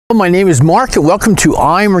My name is Mark and welcome to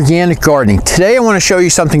I'm Organic Gardening. Today I want to show you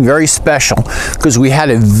something very special because we had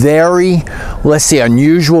a very, let's say,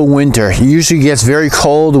 unusual winter. It usually gets very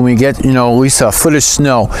cold and we get, at least a foot of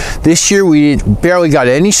snow. This year we barely got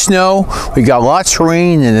any snow. We got lots of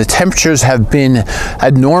rain and the temperatures have been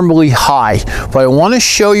abnormally high. But I want to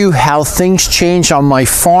show you how things change on my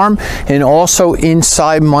farm and also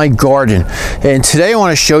inside my garden. And today I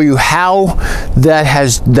want to show you how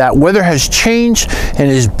that weather has changed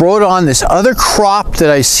and is brought on this other crop that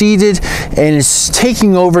I seeded, and it's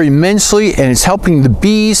taking over immensely and it's helping the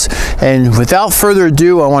bees. And without further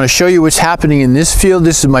ado, I want to show you what's happening in this field.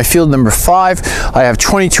 This is my field number 5. I have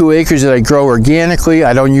 22 acres that I grow organically.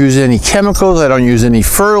 I don't use any chemicals. I don't use any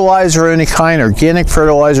fertilizer of any kind, organic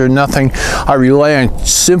fertilizer, nothing. I rely on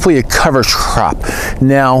simply a cover crop.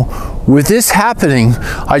 Now, with this happening,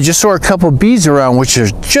 I just saw a couple bees around, which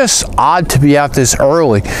is just odd to be out this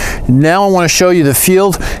early. Now I want to show you the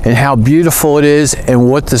field and how beautiful it is and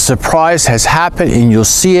what the surprise has happened, and you'll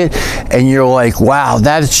see it and you're like, wow,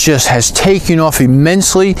 that just has taken off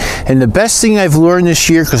immensely. And the best thing I've learned this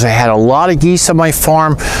year, because I had a lot of geese on my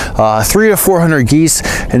farm, 300 to 400 geese,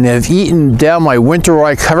 and they've eaten down my winter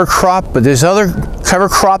rye cover crop, but there's other cover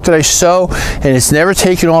crop that I sow and it's never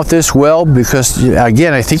taken off this well because,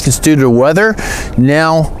 again, I think it's due to the weather.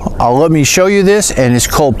 Now let me show you this, and it's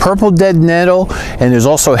called purple dead nettle, and there's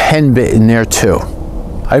also henbit in there too.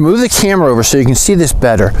 I moved the camera over so you can see this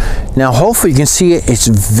better. Now hopefully you can see it. It's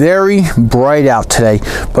very bright out today,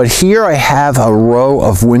 but here I have a row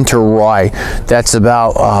of winter rye that's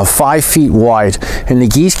about 5 feet wide, and the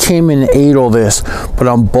geese came in and ate all this. But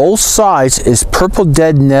on both sides is purple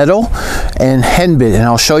dead nettle and henbit, and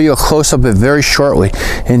I'll show you a close-up of it very shortly.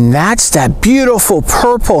 And that's that beautiful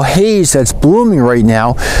purple haze that's blooming right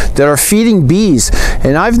now that are feeding bees.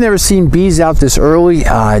 And I've never seen bees out this early.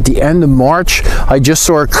 At the end of March, I just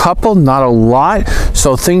saw a couple, not a lot,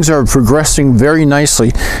 so things are progressing very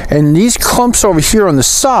nicely. And these clumps over here on the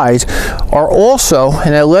side are also,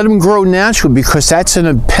 and I let them grow naturally because that's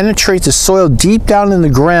going to penetrate the soil deep down in the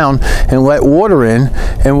ground and let water in.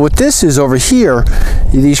 And what this is over here,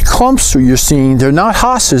 these clumps you're seeing, they're not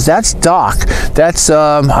hostas, that's dock. That's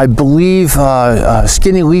I believe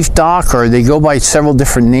skinny leaf dock, or they go by several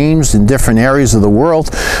different names in different areas of the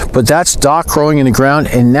world, but that's dock growing in the ground,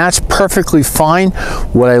 and that's perfectly fine.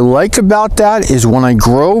 What I like about that is when I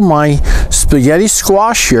grow my spaghetti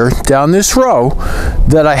squash here down this row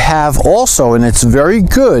that I have also, and it's very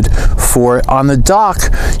good for on the dock.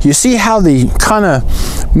 You see how they kind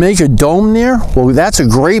of make a dome there? Well, that's a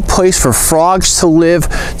great place for frogs to live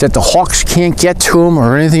that the hawks can't get to them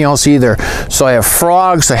or anything else either. So I have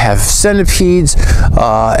frogs, I have centipedes,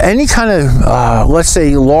 any kind of, let's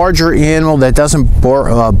say, larger animal that doesn't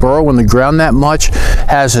burrow in the ground that much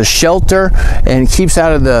has a shelter and keeps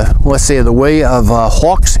out of the, let's say, the way of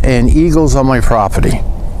hawks and eagles on my property.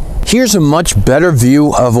 Here's a much better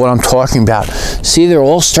view of what I'm talking about. See, they're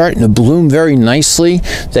all starting to bloom very nicely.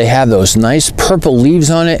 They have those nice purple leaves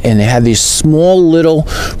on it, and they have these small little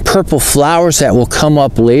purple flowers that will come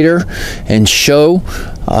up later and show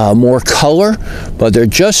more color, but they're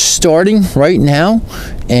just starting right now.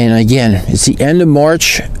 And again, it's the end of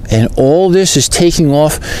March and all this is taking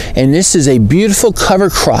off, and this is a beautiful cover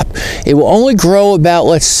crop. It will only grow about,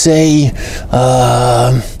 let's say,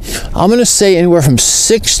 I'm going to say anywhere from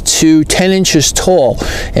 6 to 10 inches tall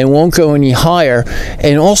and won't go any higher.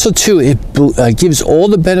 And also too, it gives all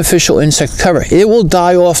the beneficial insect cover. It will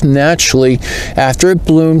die off naturally after it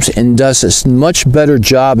blooms and does a much better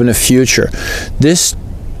job in the future. This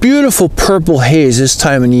beautiful purple haze this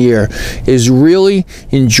time of the year is really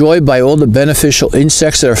enjoyed by all the beneficial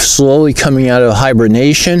insects that are slowly coming out of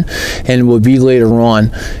hibernation and will be later on.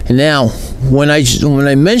 And now, when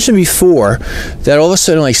I mentioned before that all of a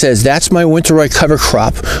sudden, like I said, that's my winter rye cover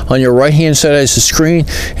crop on your right hand side of the screen,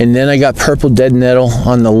 and then I got purple dead nettle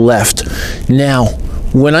on the left. Now,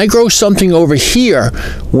 when I grow something over here,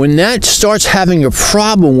 when that starts having a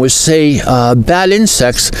problem with, say, bad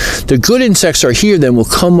insects, the good insects are here, then will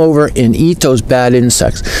come over and eat those bad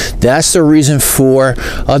insects. That's the reason for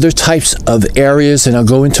other types of areas, and I'll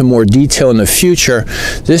go into more detail in the future.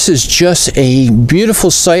 This is just a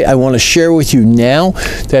beautiful site I want to share with you now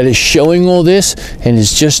that is showing all this and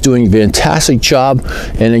is just doing a fantastic job.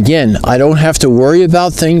 And again, I don't have to worry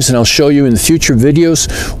about things, and I'll show you in the future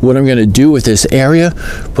videos what I'm going to do with this area.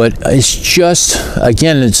 But it's just,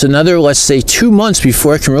 again, it's another, let's say, 2 months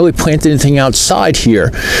before I can really plant anything outside here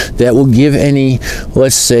that will give any,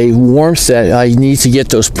 let's say, warmth that I need to get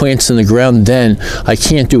those plants in the ground. Then I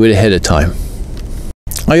can't do it ahead of time.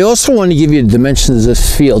 I also want to give you the dimensions of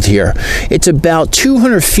this field here. It's about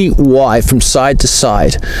 200 feet wide from side to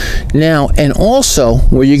side. Now, and also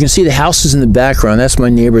where you can see the houses in the background, that's my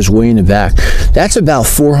neighbor's way in the back. That's about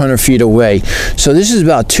 400 feet away. So this is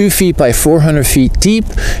about 2 feet by 400 feet deep,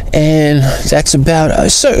 and that's about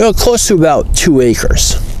close to about 2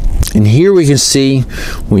 acres. And here we can see,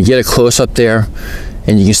 when we get a close up there,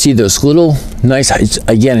 and you can see those little nice,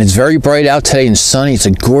 again, it's very bright out today and sunny. It's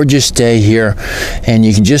a gorgeous day here, and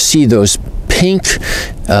you can just see those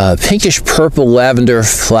pinkish purple lavender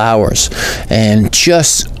flowers, and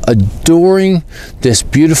just adoring this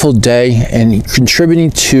beautiful day and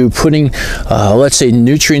contributing to putting let's say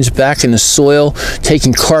nutrients back in the soil,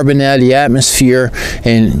 taking carbon out of the atmosphere,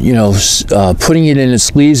 and putting it in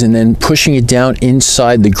its leaves and then pushing it down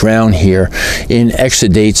inside the ground here in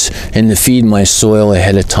exudates and to feed my soil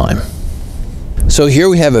ahead of time. So here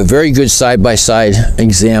we have a very good side-by-side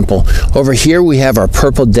example. Over here we have our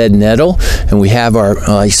purple dead nettle, and we have our,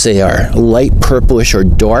 our light purplish or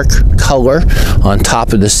dark color on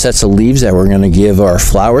top of the sets of leaves that we're going to give our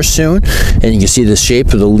flowers soon. And you can see the shape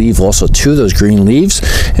of the leaf also too, those green leaves.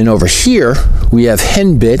 And over here we have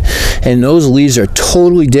henbit, and those leaves are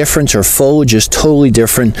totally different, or foliage is totally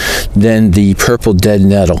different than the purple dead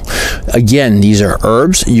nettle. Again, these are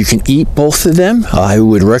herbs. You can eat both of them. I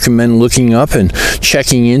would recommend looking up and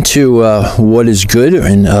checking into what is good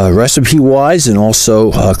and recipe wise, and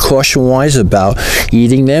also caution wise about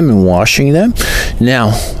eating them and washing them.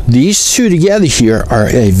 Now these two together here are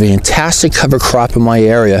a fantastic cover crop in my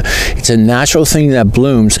area. It's a natural thing that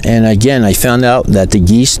blooms, and again, I found out that the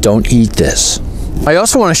geese don't eat this. I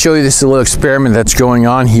also want to show you this little experiment that's going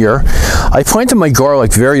on here. I planted my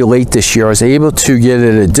garlic very late this year. I was able to get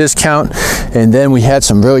it at a discount, and then we had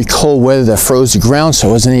some really cold weather that froze the ground, so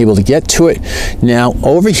I wasn't able to get to it. Now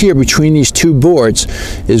over here between these two boards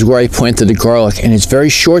is where I planted the garlic, and it's very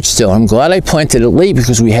short still. I'm glad I planted it late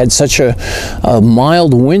because we had such a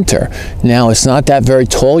mild winter. Now it's not that very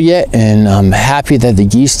tall yet, and I'm happy that the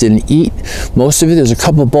geese didn't eat most of it. There's a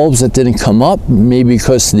couple of bulbs that didn't come up, maybe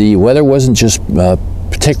because the weather wasn't just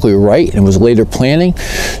particularly right and was later planting.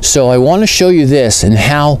 So I want to show you this and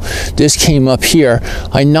how this came up here.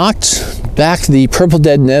 I knocked back the purple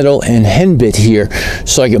dead nettle and henbit here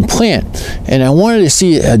so I can plant, and I wanted to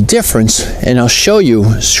see a difference, and I'll show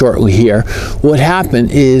you shortly here. What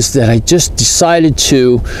happened is that I just decided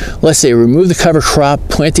to, let's say, remove the cover crop,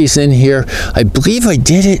 plant these in here. I believe I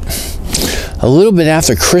did it a little bit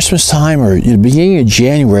after Christmas time, or the beginning of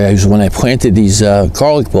January is when I planted these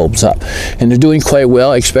garlic bulbs up, and they're doing quite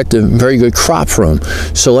well. I expect a very good crop from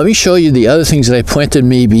them. So let me show you the other things that I planted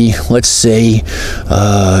maybe, let's say,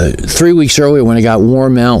 3 weeks earlier when I got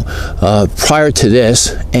warm out prior to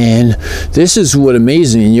this. And this is what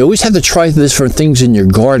amazes me. And you always have to try different things in your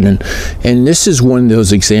garden, and this is one of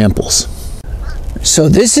those examples. So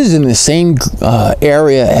this is in the same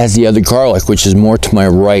area as the other garlic, which is more to my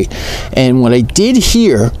right. And what I did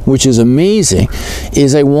here, which is amazing,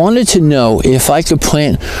 is I wanted to know if I could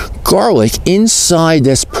plant garlic inside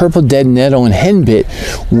this purple dead nettle and henbit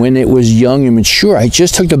when it was young and mature. I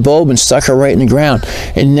just took the bulb and stuck it right in the ground,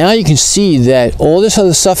 and now you can see that all this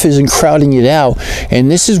other stuff isn't crowding it out.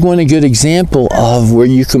 And this is one a good example of where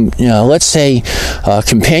you can, let's say,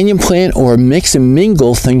 companion plant or mix and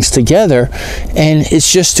mingle things together, and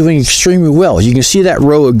it's just doing extremely well. You can see that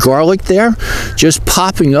row of garlic there just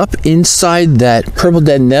popping up inside that purple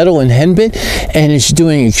dead nettle and henbit, and it's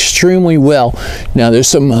doing extremely well. Now there's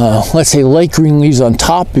some let's say light green leaves on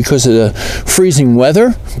top because of the freezing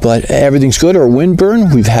weather, but everything's good, or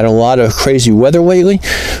windburn. We've had a lot of crazy weather lately.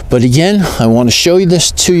 But again, I want to show you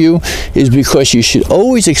this to you is because you should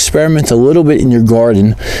always experiment a little bit in your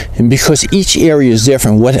garden, and because each area is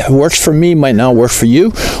different. What works for me might not work for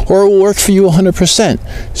you, or it will work for you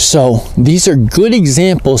 100%. So these are good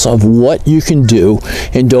examples of what you can do,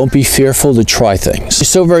 and don't be fearful to try things. Thank you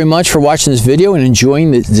so very much for watching this video and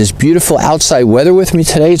enjoying this beautiful outside weather with me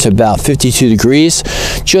today. It's about 52 degrees,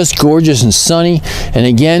 just gorgeous and sunny. And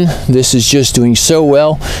again, this is just doing so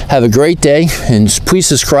well. Have a great day, and please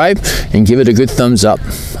subscribe and give it a good thumbs up.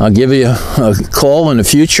 I'll give you a call in the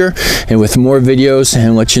future and with more videos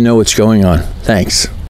and let you know what's going on. Thanks.